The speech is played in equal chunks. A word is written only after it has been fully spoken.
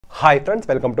Hi friends,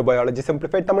 welcome to Biology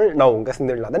Simplified Tamil. Now unga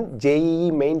sindhiladan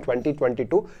JEE Main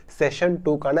 2022 Session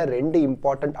 2 kana rendu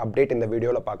important update in the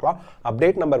video la paakalam.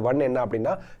 Update number 1 enna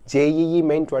appadina JEE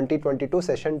Main 2022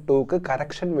 Session 2 ku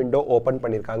correction window open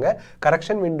pannirukanga.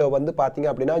 Correction window vandu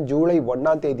pathinga appadina July 1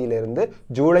 ஆம் தேதியில இருந்து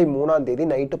July 3 ஆம் தேதி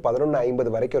night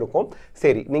 11:50 வரைக்கும் இருக்கும்.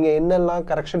 சரி, நீங்க என்னெல்லாம்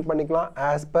கரெக்ஷன் பண்ணிக்கலாம்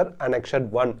as per annexure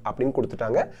 1 அப்படினு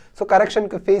கொடுத்துட்டாங்க. சோ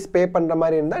கரெக்ஷனுக்கு ஃபீஸ் பே பண்ற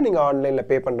மாதிரி இருந்தா நீங்க ஆன்லைன்ல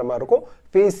பே பண்ற மாதிரி இருக்கும்.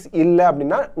 ஃபீஸ் இல்ல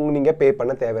அப்படினா நீங்க பே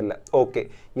பண்ண தேவையில்லை. ஓகே,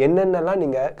 என்னென்னலாம்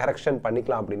நீங்க கரெக்ஷன்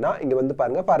பண்ணிக்கலாம் அப்படின்னா இங்க வந்து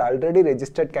பாருங்க, for already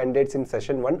registered candidates in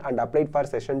session 1 and applied for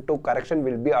session 2 correction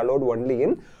will be allowed only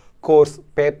in course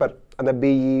paper, அந்த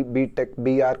BE, BTech,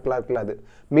 BR clerk அது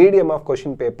medium of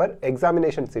question paper,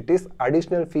 examination cities,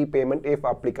 additional fee payment if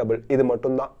applicable. இது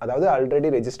மட்டும் தான், அதாவது already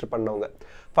register பண்ணவங்க.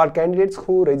 For candidates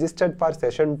who registered for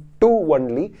session 2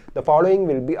 only, the following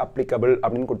will be applicable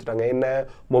அப்படின்னு கொடுத்துட்டாங்க. என்ன,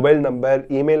 mobile number,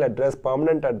 email address,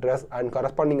 permanent address and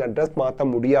corresponding address மாற்ற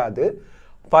முடியாது.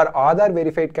 For Aadhaar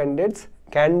verified candidates,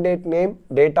 candidate name,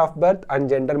 date of birth and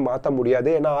gender மாற்ற முடியாது.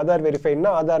 ஏன்னா ஆதார்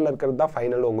வெரிஃபைட்னா ஆதார்ல இருக்கிறது தான்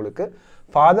ஃபைனல் உங்களுக்கு.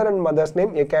 Father and mother's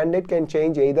name, a candidate can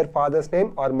change either father's name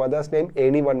or mother's name,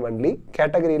 anyone only.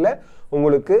 Categoryல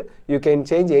உங்களுக்கு you can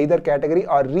change either category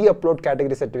or re-upload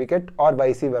category certificate or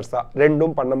vice versa.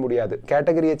 ரெண்டும் பண்ண முடியாது.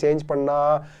 கேட்டகரியை சேஞ்ச் பண்ணா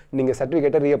நீங்க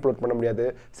சர்டிஃபிகேட்டை ரீஅப்லோட் பண்ண முடியாது.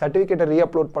 சர்டிஃபிகேட்டை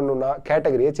ரீஅப்லோட் பண்ணனும்னா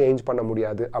கேட்டகரியை சேஞ்ச் பண்ண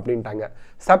முடியாது அப்படின்ட்டாங்க.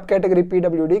 Sub category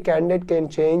PWD, candidate can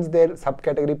change their sub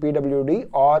category PWD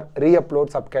or re-upload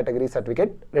sub category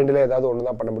certificate. ரெண்டுல ஏதாவது ஒன்று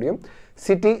தான் பண்ண முடியும்.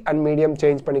 சிட்டி அண்ட் மீடியம்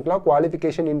சேஞ்ச் பண்ணிக்கலாம்.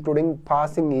 குவாலிஃபிகேஷன் இன்க்ளூடிங்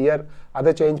பாசிங் இயர்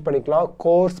அதை சேஞ்ச் பண்ணிக்கலாம்.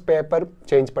 கோர்ஸ் பேப்பர்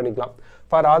சேஞ்ச் பண்ணிக்கலாம்.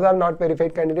 For Aadhaar not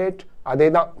verified candidate அதே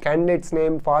தான், candidates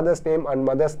name, father's name and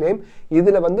mothers name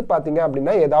இதில் வந்து பார்த்தீங்க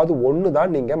அப்படின்னா ஏதாவது ஒன்று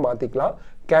தான் நீங்கள் மாற்றிக்கலாம்.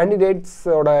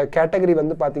 கேண்டிடேட்ஸோட கேட்டகரி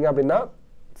வந்து பார்த்தீங்க அப்படின்னா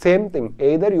same thing,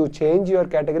 either you change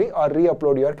your category R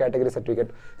re-upload your category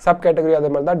certificate. Sub category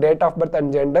அதே மாதிரி தான், date of birth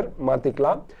and gender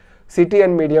மாற்றிக்கலாம். சிட்டி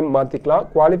அண்ட் மீடியம் மாற்றிக்கலாம்.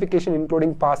 Qualification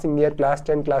including passing year, class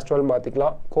 10, class 12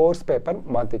 மாற்றிக்கலாம். கோர்ஸ் பேப்பர்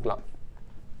மாற்றிக்கலாம்.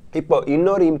 இப்போ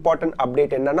இன்னொரு இம்பார்ட்டன்ட்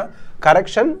அப்டேட் என்னன்னா,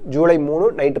 கரெக்ஷன் ஜூலை 3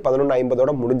 நைட்டு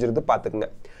 11:50 முடிஞ்சிருது பார்த்துக்குங்க.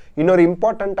 இன்னொரு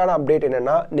இம்பார்ட்டண்ட்டான அப்டேட்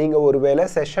என்னன்னா, நீங்க ஒருவேளை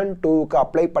செஷன் 2க்கு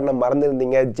அப்ளை பண்ண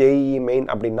மறந்துருந்தீங்க JEE மெயின்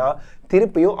அப்படின்னா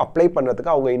திருப்பியும் அப்ளை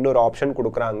பண்றதுக்கு அவங்க இன்னொரு ஆப்ஷன்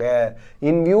கொடுக்குறாங்க.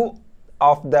 In view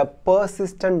of the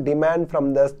persistent demand from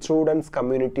the students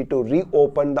community to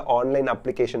reopen the online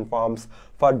application forms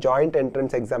for joint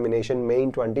entrance examination Main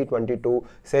 2022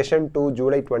 session 2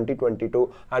 July 2022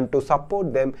 and to support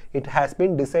them, it has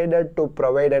been decided to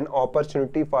provide an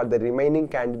opportunity for the remaining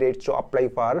candidates to apply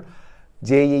for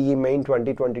JEE Main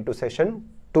 2022 session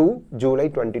 2 July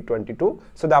 2022.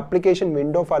 So the application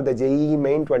window for the JEE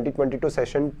Main 2022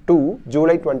 session 2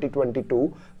 July 2022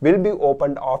 will be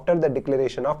opened after the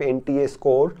declaration of NTA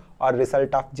score or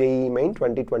result of JEE Main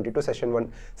 2022 session 1.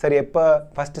 சரி, எப்போ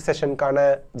first செஷனுக்கான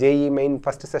JEE Main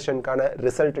first செஷனுக்கான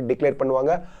result declare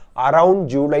பண்ணுவாங்க? Around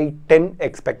July 10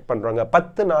 expect பண்ணுறாங்க.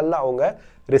 10 நாளில் அவங்க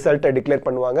ரிசல்ட்டை declare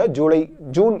பண்ணுவாங்க.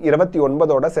 June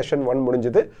 29ஓட session 1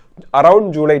 முடிஞ்சது.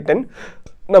 Around July 10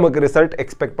 நமக்கு ரிசல்ட்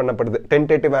எக்ஸ்பெக்ட் பண்ணப்படுது.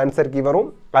 டென்டேட்டிவ் ஆன்சர் கீ வரும்.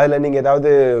 அதில் நீங்கள்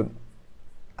ஏதாவது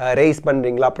ரேஸ்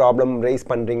பண்ணுறீங்களா, ப்ராப்ளம் ரேஸ்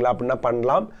பண்ணுறீங்களா அப்படின்னா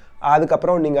பண்ணலாம்.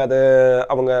 அதுக்கப்புறம் நீங்கள் அது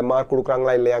அவங்க மார்க்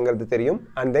கொடுக்குறாங்களா இல்லையாங்கிறது தெரியும்.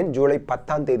 அண்ட் தென் ஜூலை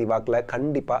 10ஆம் தேதி வாக்கில்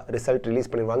கண்டிப்பாக ரிசல்ட்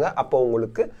ரிலீஸ் பண்ணிடுவாங்க. அப்போ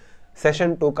உங்களுக்கு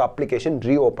செஷன் 2க்கு அப்ளிகேஷன்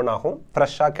ரீஓப்பன் ஆகும்.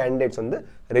 ஃப்ரெஷ்ஷாக கேண்டிடேட்ஸ் வந்து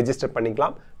ரெஜிஸ்டர்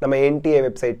பண்ணிக்கலாம். நம்ம NTA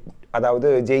வெப்சைட், அதாவது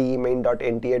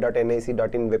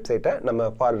JEemain.nta.nic.in வெப்சைட்டை நம்ம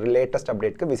ஃபார் லேட்டஸ்ட்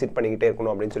அப்டேட்க்கு விசிட் பண்ணிக்கிட்டே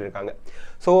இருக்கணும் அப்படின்னு சொல்லியிருக்காங்க.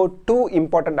 So 2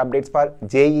 important updates for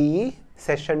JEE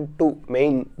session 2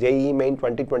 main, JEE Main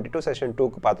 2022 session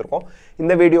 2க்கு பார்த்துருக்கோம்.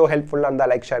 இந்த வீடியோ ஹெல்ப்ஃபுல்லாக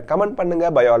இருந்தால் லைக், ஷேர், கமெண்ட் பண்ணுங்க.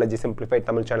 பயாலஜி சிம்பிளிஃபைட்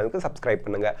தமிழ் சேனலுக்கு சப்ஸ்கிரைப்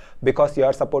பண்ணுங்க. Because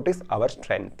your support is our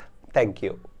strength.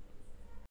 Thank you.